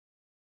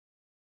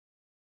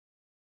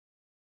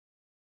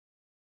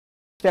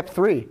Step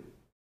 3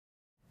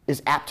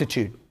 is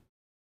aptitude.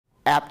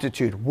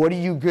 Aptitude. What are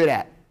you good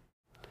at?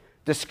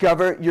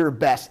 Discover your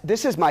best.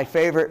 This is my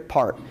favorite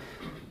part.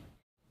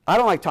 I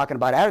don't like talking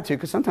about attitude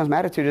because sometimes my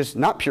attitude is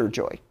not pure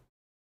joy.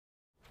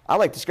 I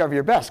like discover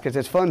your best because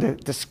it's fun to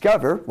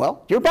discover,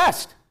 well, your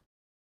best.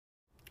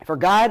 For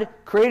God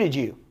created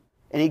you,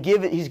 and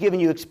He's given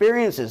you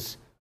experiences,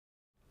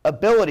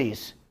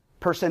 abilities,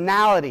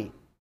 personality.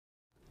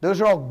 Those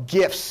are all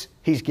gifts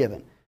He's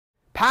given.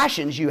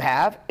 Passions you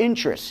have,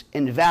 interests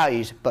and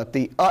values, but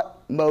the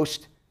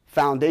utmost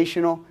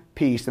foundational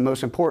piece, the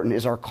most important,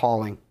 is our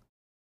calling.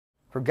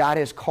 For God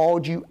has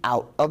called you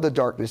out of the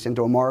darkness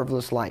into a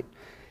marvelous light.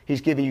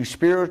 He's given you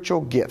spiritual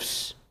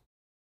gifts.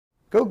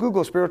 Go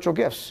Google spiritual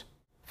gifts.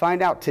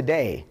 Find out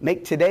today.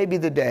 Make today be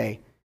the day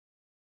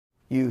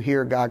you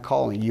hear God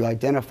calling. You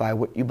identify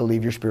what you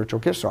believe your spiritual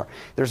gifts are.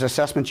 There's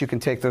assessments you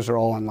can take. Those are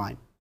all online.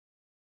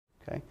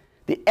 Okay?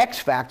 The X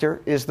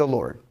factor is the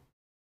Lord.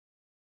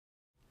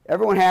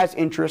 Everyone has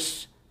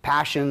interests,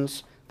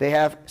 passions. They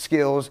have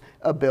skills,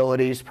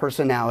 abilities,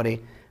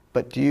 personality.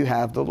 But do you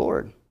have the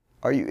Lord?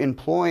 Are you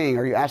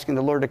asking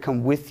the Lord to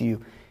come with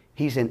you?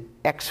 He's an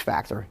X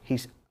factor.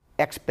 He's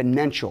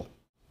exponential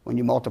when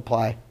you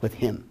multiply with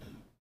Him.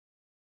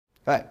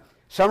 All right.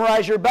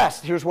 Summarize your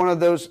best. Here's one of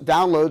those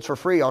downloads for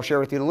free I'll share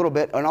with you in a little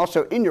bit, and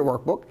also in your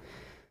workbook.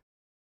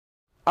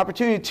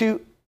 Opportunity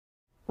to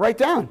write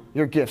down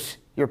your gifts,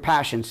 your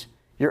passions,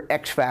 your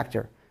X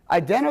factor.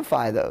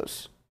 Identify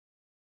those.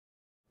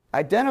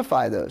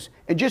 Identify those.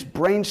 And just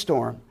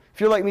brainstorm. If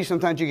you're like me,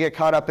 sometimes you get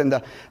caught up in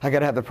I got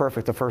to have the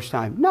perfect the first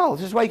time. No,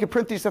 this is why you can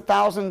print these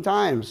 1,000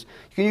 times.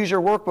 You can use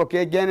your workbook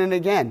again and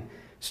again.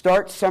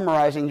 Start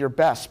summarizing your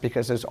best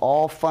because it's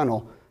all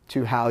funnel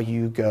to how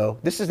you go.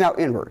 This is now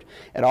inward.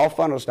 It all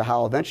funnels to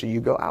how eventually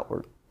you go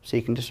outward,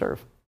 seeking to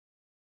serve.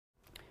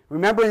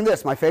 Remembering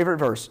this, my favorite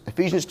verse,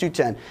 Ephesians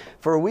 2:10.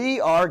 For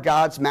we are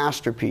God's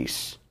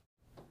masterpiece,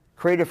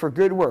 created for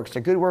good works.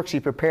 The good works He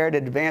prepared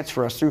in advance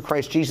for us through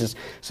Christ Jesus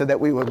so that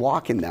we would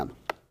walk in them.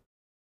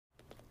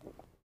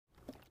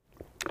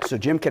 So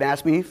Jim can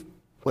ask me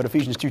what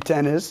Ephesians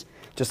 2:10 is,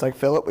 just like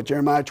Philip with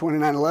Jeremiah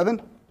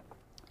 29:11.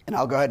 And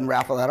I'll go ahead and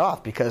raffle that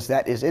off because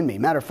that is in me.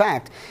 Matter of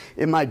fact,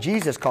 in my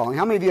Jesus calling,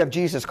 how many of you have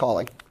Jesus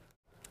calling?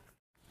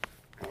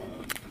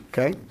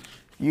 Okay.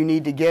 You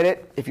need to get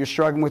it if you're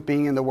struggling with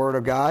being in the Word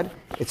of God.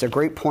 It's a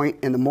great point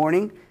in the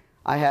morning.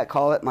 I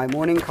call it my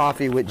morning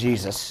coffee with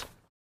Jesus.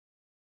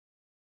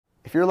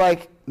 If you're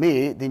like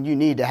me, then you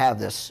need to have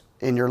this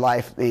in your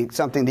life,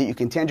 something that you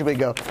can tangibly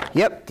go,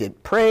 yep,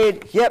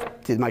 prayed,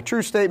 yep, did my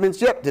true statements,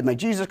 yep, did my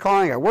Jesus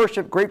calling, I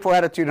worship, grateful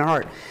attitude and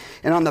heart.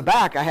 And on the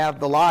back, I have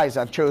the lies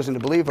I've chosen to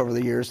believe over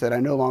the years that I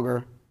no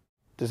longer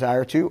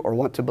desire to or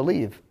want to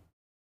believe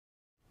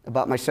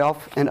about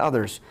myself and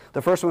others.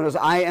 The first one is,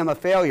 I am a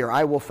failure,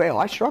 I will fail.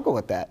 I struggle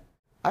with that.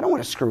 I don't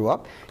want to screw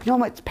up. You know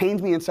what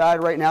pains me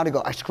inside right now to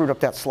go, I screwed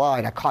up that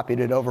slide, I copied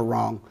it over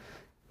wrong.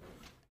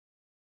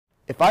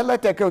 If I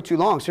let that go too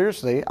long,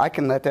 seriously, I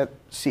can let that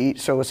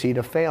sow a seed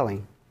of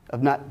failing,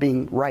 of not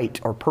being right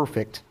or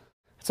perfect.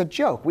 It's a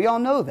joke. We all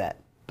know that.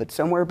 But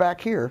somewhere back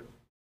here,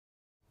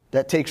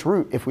 that takes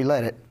root if we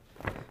let it.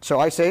 So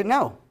I say,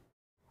 no.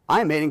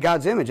 I am made in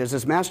God's image as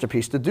His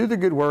masterpiece to do the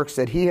good works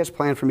that He has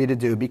planned for me to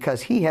do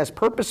because He has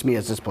purposed me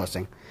as His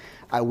blessing.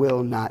 I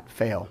will not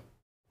fail.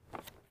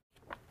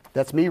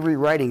 That's me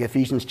rewriting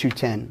Ephesians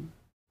 2:10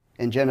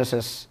 in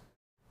Genesis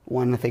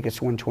 1, I think it's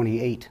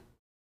 1:28.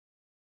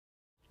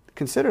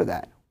 Consider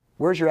that.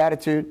 Where's your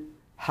attitude?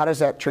 How does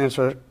that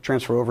transfer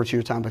over to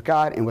your time with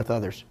God and with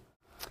others?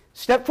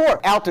 Step 4,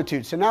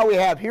 altitude. So now we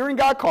have hearing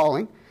God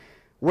calling.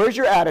 Where's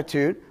your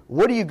attitude?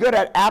 What are you good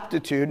at?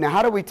 Aptitude. Now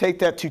how do we take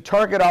that to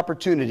target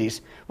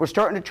opportunities? We're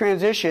starting to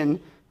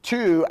transition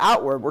to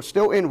outward. We're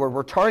still inward.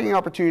 We're targeting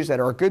opportunities that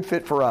are a good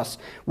fit for us.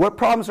 What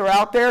problems are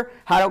out there?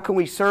 How can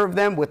we serve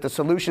them with the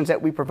solutions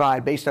that we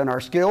provide based on our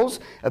skills,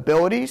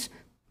 abilities,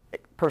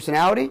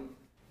 personality,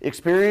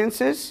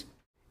 experiences,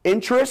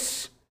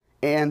 interests,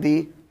 and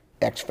the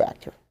X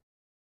factor.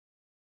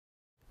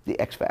 The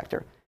X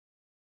factor.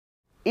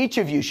 Each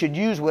of you should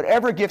use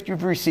whatever gift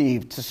you've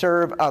received to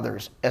serve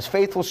others as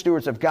faithful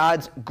stewards of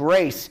God's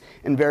grace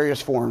in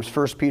various forms,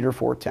 1 Peter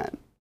 4:10.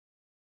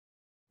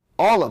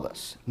 All of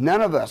us,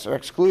 none of us are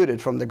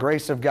excluded from the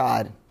grace of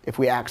God if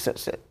we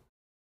access it.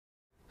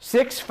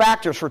 6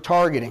 factors for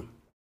targeting.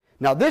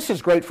 Now this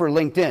is great for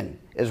LinkedIn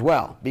as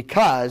well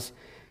because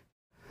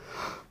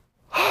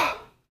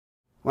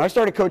when I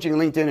started coaching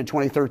LinkedIn in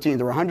 2013,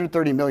 there were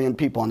 130 million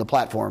people on the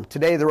platform.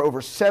 Today, there are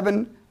over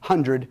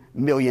 700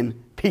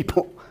 million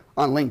people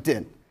on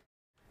LinkedIn.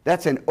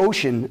 That's an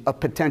ocean of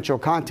potential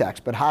contacts.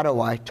 But how do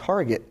I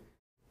target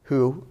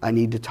who I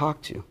need to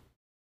talk to?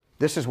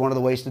 This is one of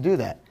the ways to do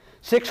that.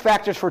 6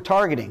 factors for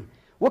targeting.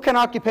 What kind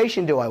of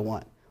occupation do I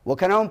want? What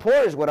kind of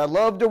employers would I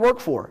love to work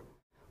for?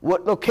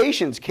 What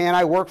locations can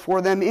I work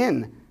for them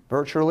in?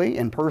 Virtually,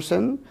 in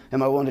person?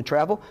 Am I willing to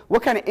travel?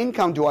 What kind of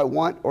income do I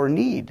want or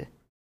need?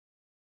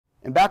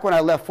 And back when I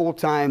left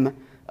full-time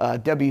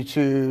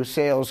W-2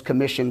 sales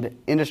commissioned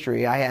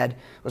industry, I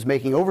was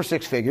making over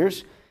 6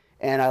 figures,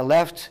 and I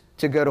left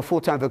to go to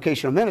full-time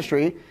vocational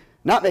ministry,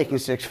 not making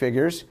six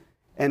figures,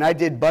 and I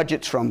did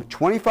budgets from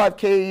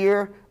 $25K a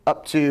year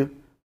up to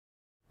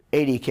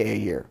 $80K a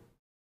year.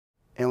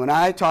 And when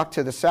I talked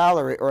to the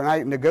salary, or when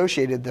I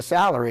negotiated the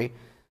salary,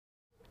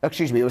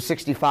 it was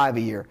 65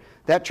 a year.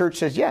 That church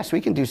says, yes,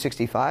 we can do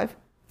 65,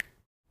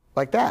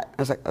 like that.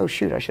 I was like, oh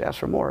shoot, I should ask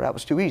for more. That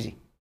was too easy,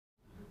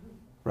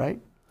 right?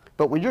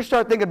 But when you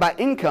start thinking about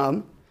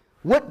income,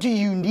 what do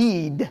you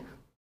need?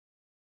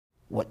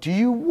 What do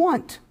you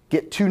want?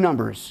 Get two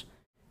numbers.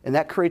 And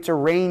that creates a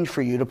range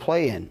for you to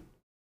play in.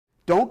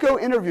 Don't go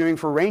interviewing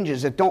for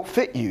ranges that don't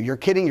fit you. You're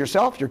kidding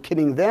yourself, you're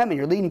kidding them, and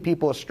you're leading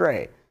people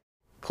astray,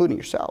 including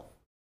yourself.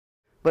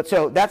 But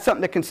so that's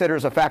something to consider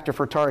as a factor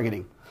for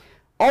targeting.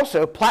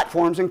 Also,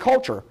 platforms and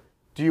culture.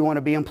 Do you want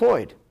to be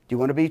employed? Do you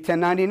want to be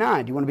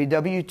 1099? Do you want to be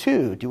W-2?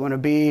 Do you want to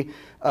be in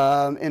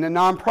a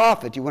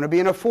nonprofit? Do you want to be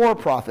in a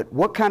for-profit?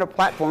 What kind of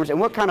platforms and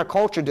what kind of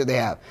culture do they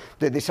have?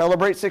 Do they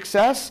celebrate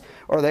success,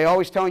 or are they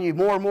always telling you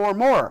more, more,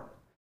 more?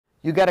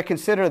 You got to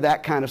consider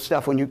that kind of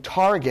stuff when you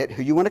target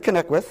who you want to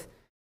connect with,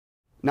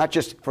 not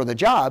just for the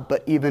job,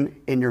 but even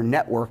in your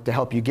network to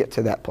help you get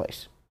to that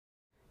place.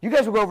 You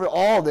guys will go over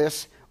all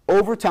this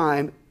over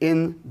time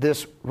in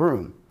this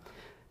room.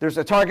 There's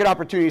a target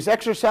opportunities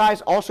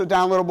exercise, also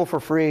downloadable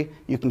for free.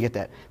 You can get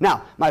that.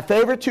 Now, my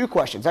favorite two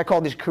questions. I call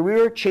these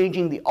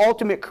the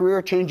ultimate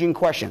career-changing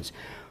questions.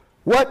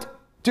 What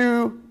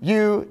do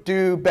you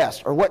do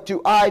best? Or what do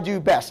I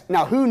do best?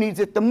 Now, who needs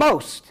it the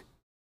most?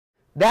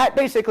 That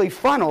basically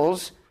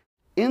funnels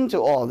into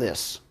all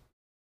this.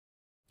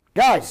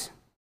 Guys,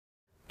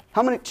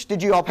 how much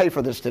did you all pay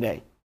for this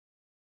today?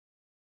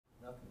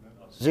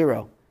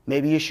 Zero.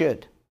 Maybe you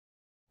should.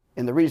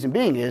 And the reason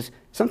being is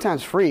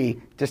sometimes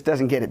free just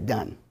doesn't get it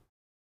done.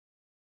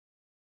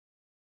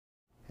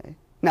 Okay?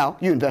 Now,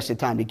 you invested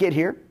time to get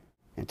here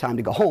and time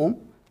to go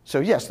home. So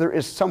yes, there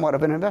is somewhat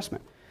of an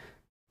investment.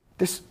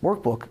 This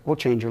workbook will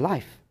change your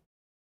life.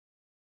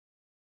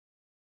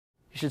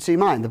 You should see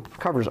mine. The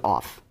cover's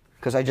off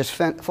because I just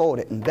fold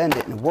it and bend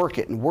it and work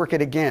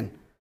it again.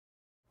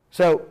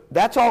 So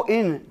that's all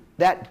in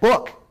that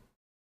book.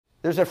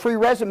 There's a free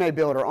resume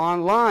builder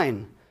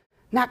online.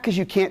 Not because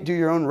you can't do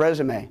your own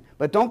resume,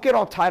 but don't get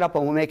all tied up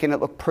on making it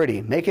look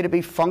pretty. Make it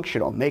be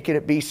functional. Make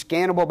it be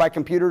scannable by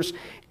computers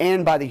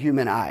and by the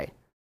human eye.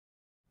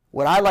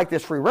 What I like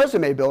this free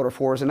resume builder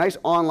for is a nice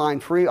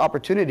online free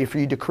opportunity for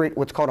you to create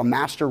what's called a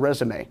master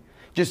resume.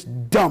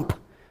 Just dump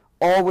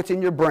all what's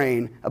in your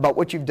brain about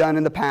what you've done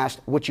in the past,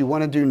 what you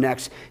want to do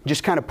next.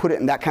 Just kind of put it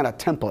in that kind of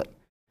template.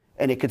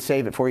 And it could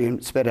save it for you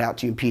and spit it out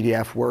to you in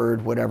PDF,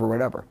 Word,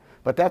 whatever.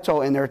 But that's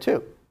all in there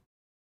too.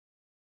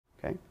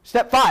 Okay.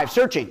 Step 5,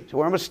 searching. So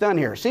we're almost done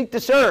here. Seek to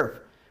serve.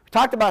 We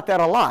talked about that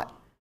a lot.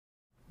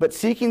 But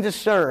seeking to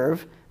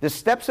serve, the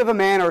steps of a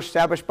man are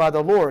established by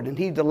the Lord, and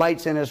he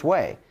delights in his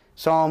way.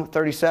 Psalm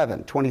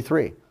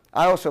 37:23.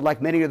 I also like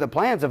many of the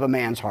plans of a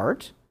man's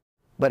heart,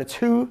 but it's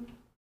who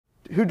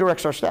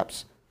directs our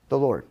steps? The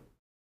Lord.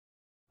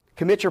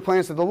 Commit your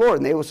plans to the Lord,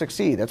 and they will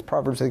succeed. That's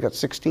Proverbs, I think that's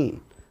 16.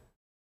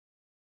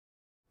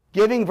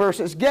 Giving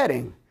versus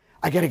getting.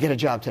 I got to get a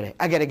job today.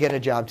 I got to get a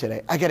job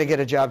today. I got to get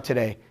a job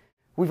today.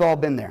 We've all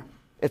been there.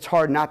 It's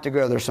hard not to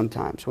go there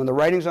sometimes. When the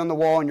writing's on the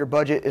wall and your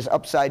budget is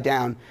upside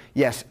down,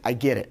 yes, I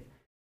get it.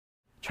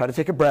 Try to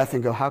take a breath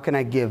and go, how can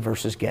I give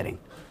versus getting?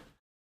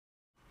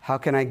 How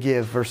can I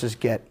give versus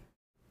get?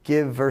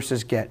 Give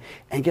versus get.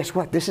 And guess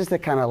what? This is the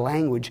kind of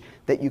language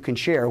that you can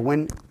share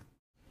when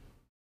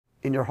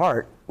it's in your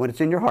heart,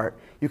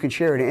 you can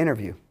share in an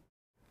interview.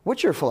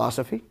 What's your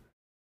philosophy?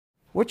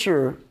 What's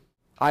your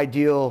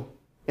ideal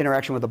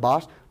interaction with the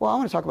boss? Well, I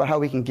want to talk about how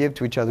we can give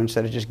to each other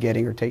instead of just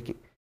getting or taking.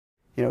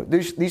 You know,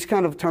 these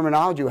kind of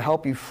terminology will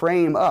help you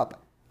frame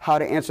up how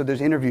to answer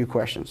those interview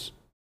questions.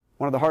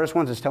 One of the hardest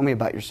ones is tell me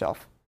about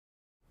yourself.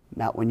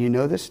 Not when you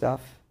know this stuff.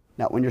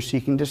 Not when you're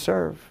seeking to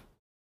serve.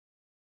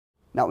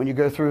 Not when you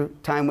go through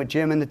time with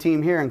Jim and the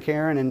team here and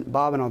Karen and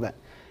Bob and all that.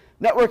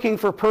 Networking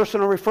for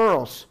personal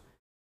referrals.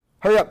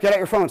 Hurry up, get out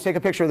your phones, take a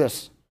picture of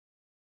this.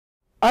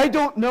 I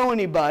don't know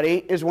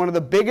anybody is one of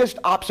the biggest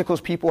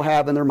obstacles people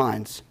have in their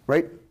minds,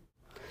 right?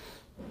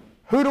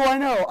 Who do I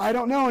know? I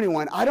don't know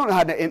anyone. I don't know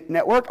how to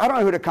network. I don't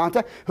know who to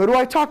contact. Who do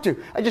I talk to?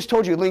 I just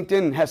told you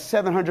LinkedIn has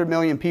 700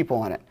 million people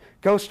on it.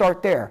 Go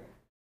start there.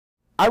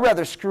 I'd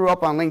rather screw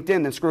up on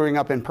LinkedIn than screwing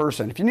up in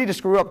person. If you need to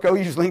screw up, go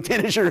use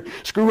LinkedIn as your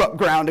screw up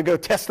ground to go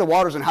test the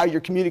waters on how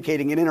you're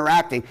communicating and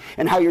interacting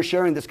and how you're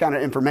sharing this kind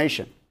of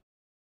information.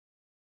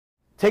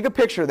 Take a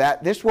picture of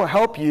that. This will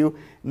help you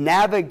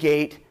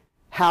navigate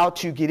how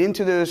to get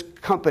into those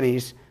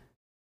companies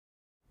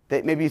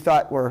that maybe you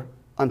thought were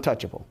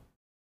untouchable.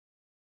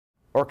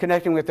 Or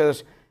connecting with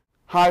those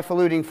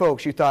highfalutin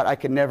folks you thought I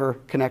could never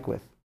connect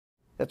with.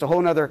 That's a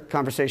whole other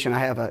conversation. I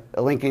have a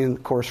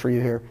LinkedIn course for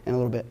you here in a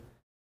little bit.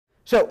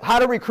 So how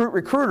to recruit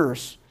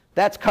recruiters.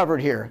 That's covered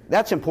here.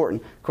 That's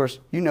important. Of course,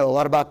 you know a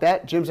lot about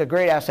that. Jim's a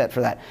great asset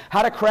for that.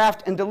 How to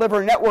craft and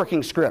deliver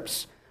networking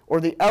scripts,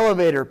 or the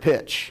elevator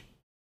pitch,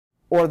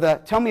 or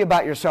the tell me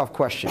about yourself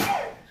question.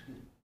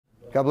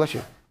 God bless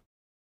you.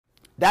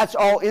 That's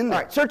all in there.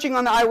 All right, searching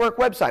on the iWork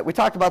website. We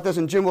talked about this,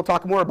 and Jim will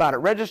talk more about it.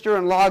 Register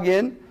and log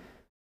in.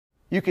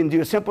 You can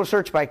do a simple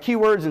search by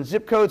keywords and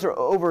zip codes. There are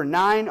over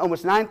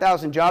almost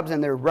 9,000 jobs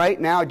in there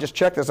right now. I just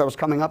checked as I was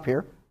coming up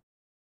here.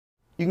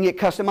 You can get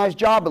customized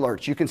job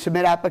alerts. You can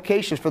submit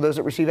applications for those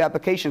that receive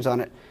applications on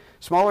it.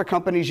 Smaller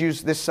companies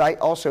use this site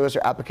also as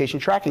their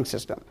application tracking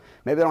system.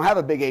 Maybe they don't have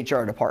a big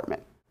HR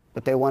department,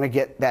 but they want to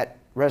get that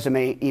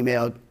resume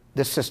emailed.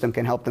 This system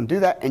can help them do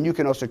that, and you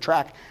can also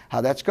track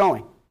how that's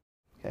going.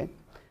 Okay?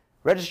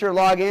 Register,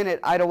 log in at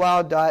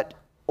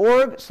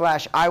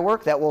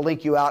idlewild.org/iWork. That will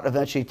link you out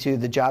eventually to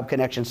the Job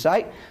Connection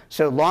site.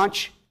 So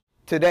launch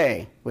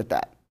today with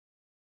that.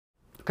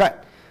 Okay.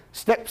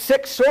 Step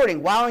 6,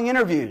 sorting, wowing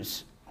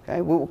interviews.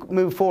 Okay, we'll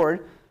move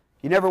forward.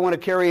 You never want to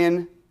carry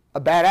in a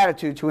bad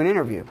attitude to an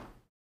interview.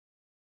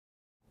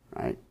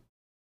 Right?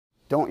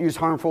 Don't use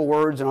harmful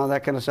words and all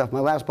that kind of stuff. My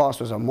last boss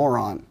was a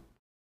moron.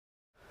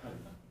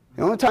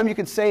 The only time you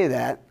can say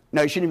that,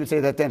 no, you shouldn't even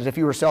say that then, is if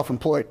you were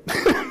self-employed.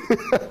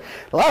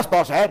 The last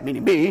boss I had,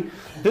 meaning me,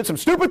 did some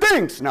stupid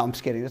things. No, I'm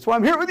just kidding. That's why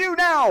I'm here with you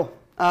now.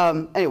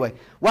 Anyway,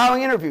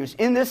 wowing interviews.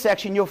 In this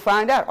section, you'll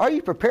find out, are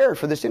you prepared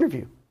for this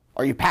interview?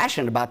 Are you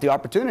passionate about the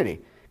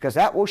opportunity? Because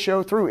that will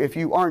show through if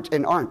you aren't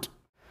and aren't.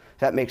 If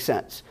that makes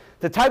sense.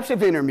 The types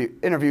of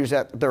interviews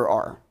that there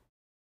are.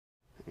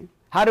 Okay.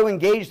 How to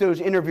engage those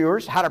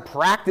interviewers. How to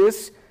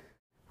practice.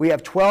 We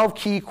have 12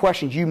 key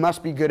questions you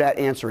must be good at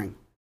answering.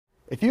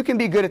 If you can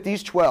be good at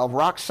these 12,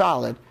 rock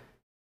solid,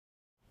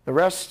 the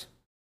rest,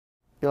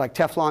 you're like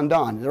Teflon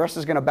Don. The rest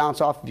is going to bounce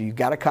off of you. You've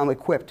got to come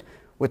equipped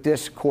with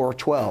this core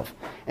 12.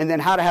 And then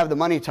how to have the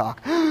money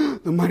talk.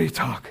 The money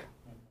talk.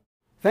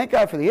 Thank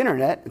God for the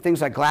internet and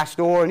things like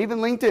Glassdoor and even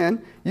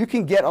LinkedIn. You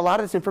can get a lot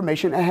of this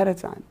information ahead of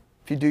time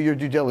if you do your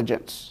due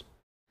diligence.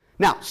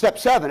 Now, step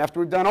 7, after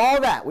we've done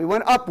all that, we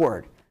went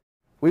upward.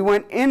 We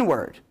went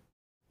inward,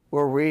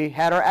 where we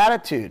had our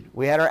attitude,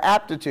 we had our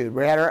aptitude,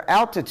 we had our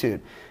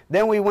altitude.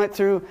 Then we went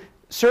through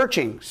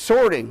searching,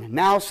 sorting,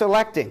 now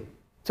selecting.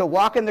 To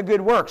walk in the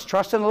good works.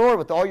 Trust in the Lord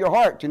with all your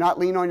heart. Do not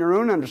lean on your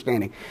own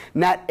understanding.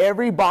 Not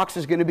every box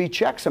is going to be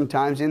checked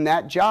sometimes in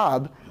that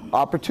job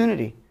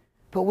opportunity.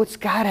 But what's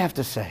God have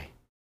to say?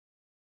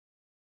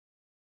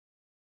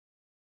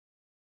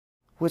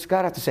 What's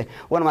God have to say?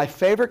 One of my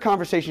favorite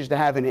conversations to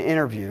have in an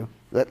interview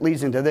that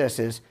leads into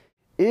this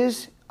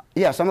is,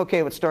 yes, I'm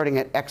okay with starting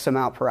at X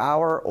amount per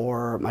hour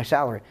or my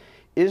salary.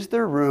 Is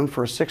there room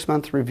for a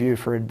 6-month review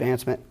for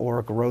advancement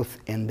or growth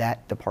in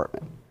that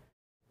department?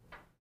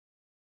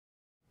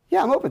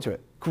 Yeah, I'm open to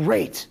it.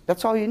 Great.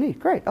 That's all you need.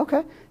 Great.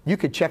 Okay. You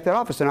could check that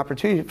off as an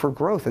opportunity for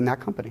growth in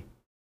that company.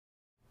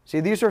 See,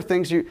 these are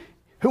things who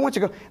wants to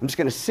go, I'm just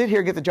going to sit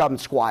here, get the job,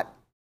 and squat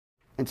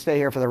and stay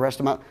here for the rest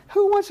of my life?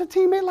 Who wants a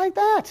teammate like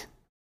that?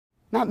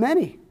 Not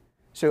many.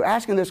 So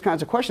asking those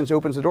kinds of questions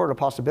opens the door to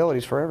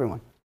possibilities for everyone.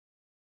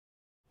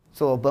 It's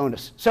a little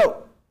bonus.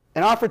 So,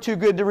 an offer too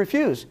good to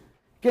refuse.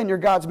 Again, you're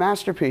God's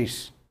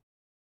masterpiece.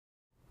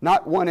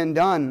 Not one and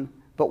done,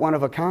 but one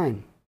of a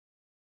kind.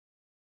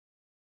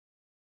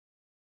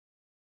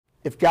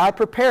 If God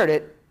prepared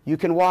it, you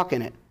can walk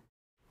in it.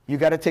 You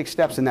got to take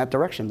steps in that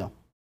direction, though.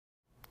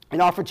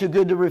 An offer too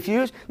good to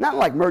refuse, not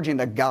like merging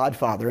The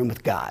Godfather in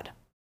with God.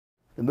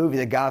 The movie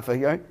The Godfather,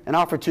 right? An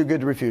offer too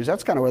good to refuse.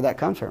 That's kind of where that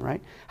comes from, right?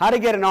 How to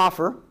get an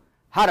offer,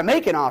 how to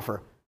make an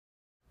offer.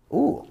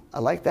 Ooh, I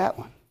like that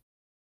one.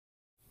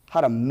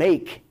 How to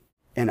make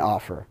an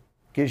offer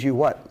gives you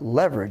what?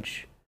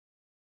 Leverage.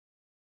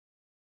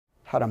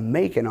 How to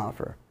make an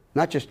offer.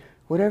 Not just,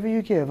 whatever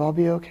you give, I'll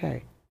be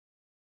okay.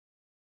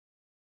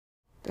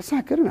 That's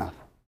not good enough.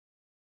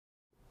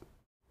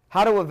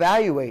 How to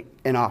evaluate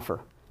an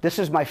offer. This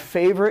is my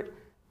favorite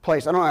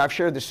place. I don't know, I've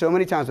shared this so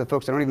many times with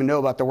folks that don't even know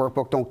about the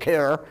workbook, don't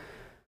care.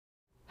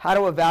 How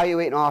to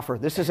evaluate an offer.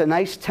 This is a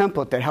nice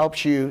template that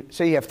helps you,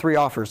 say you have 3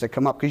 offers that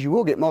come up, because you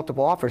will get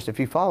multiple offers if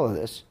you follow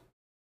this.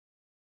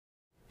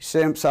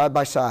 Sit them side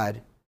by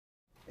side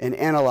and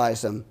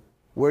analyze them.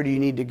 Where do you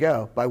need to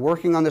go? By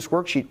working on this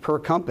worksheet per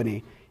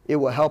company, it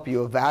will help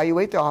you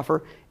evaluate the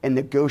offer and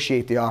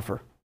negotiate the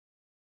offer.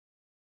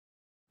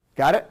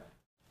 Got it?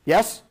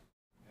 Yes?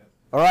 Yes.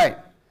 All right.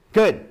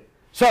 Good.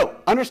 So,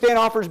 understand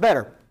offers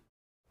better.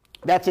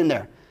 That's in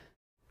there.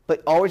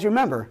 But always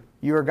remember,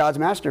 you are God's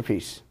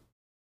masterpiece.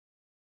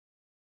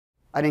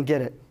 I didn't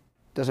get it.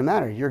 Doesn't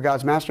matter. You're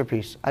God's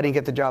masterpiece. I didn't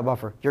get the job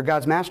offer. You're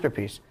God's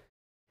masterpiece.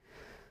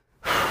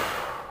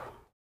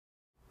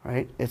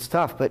 Right? It's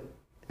tough, but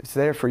it's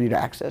there for you to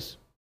access.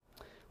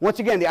 Once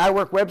again, the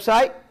iWork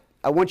website,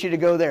 I want you to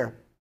go there.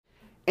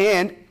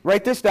 And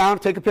write this down.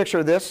 Take a picture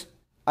of this.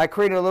 I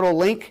created a little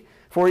link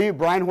for you,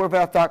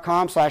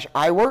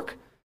 brianhorvath.com/iWork.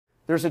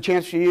 There's a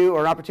chance for you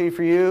or an opportunity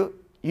for you.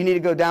 You need to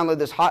go download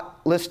this hot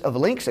list of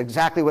links,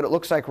 exactly what it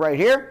looks like right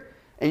here.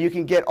 And you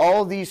can get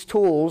all these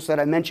tools that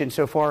I mentioned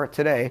so far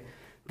today.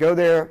 Go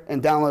there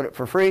and download it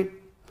for free,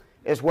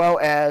 as well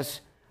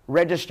as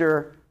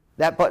register.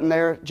 That button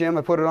there, Jim,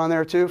 I put it on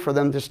there too, for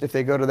them just, if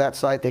they go to that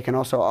site, they can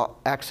also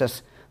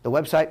access the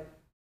website.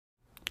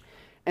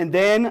 And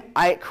then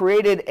I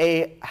created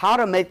a how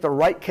to make the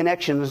right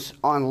connections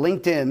on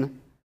LinkedIn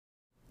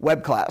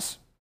web class.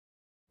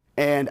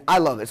 And I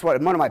love it. It's one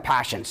of my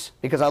passions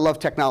because I love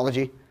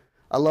technology.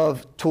 I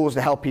love tools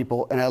to help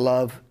people, and I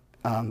love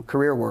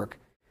career work.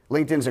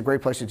 LinkedIn is a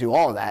great place to do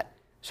all of that.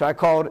 So I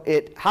called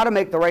it How to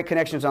Make the Right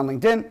Connections on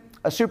LinkedIn,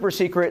 a super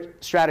secret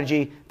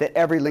strategy that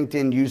every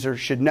LinkedIn user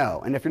should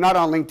know. And if you're not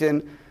on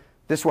LinkedIn,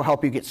 this will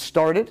help you get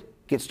started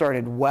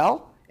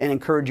well, and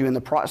encourage you in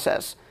the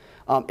process.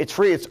 It's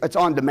free, it's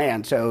on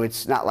demand, so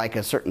it's not like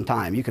a certain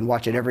time. You can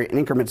watch it in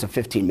increments of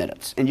 15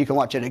 minutes. And you can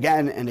watch it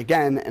again and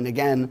again and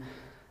again,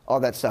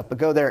 all that stuff. But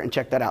go there and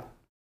check that out.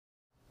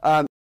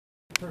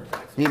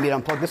 Need me to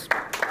unplug this?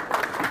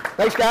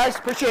 Thanks, guys.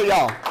 Appreciate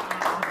y'all.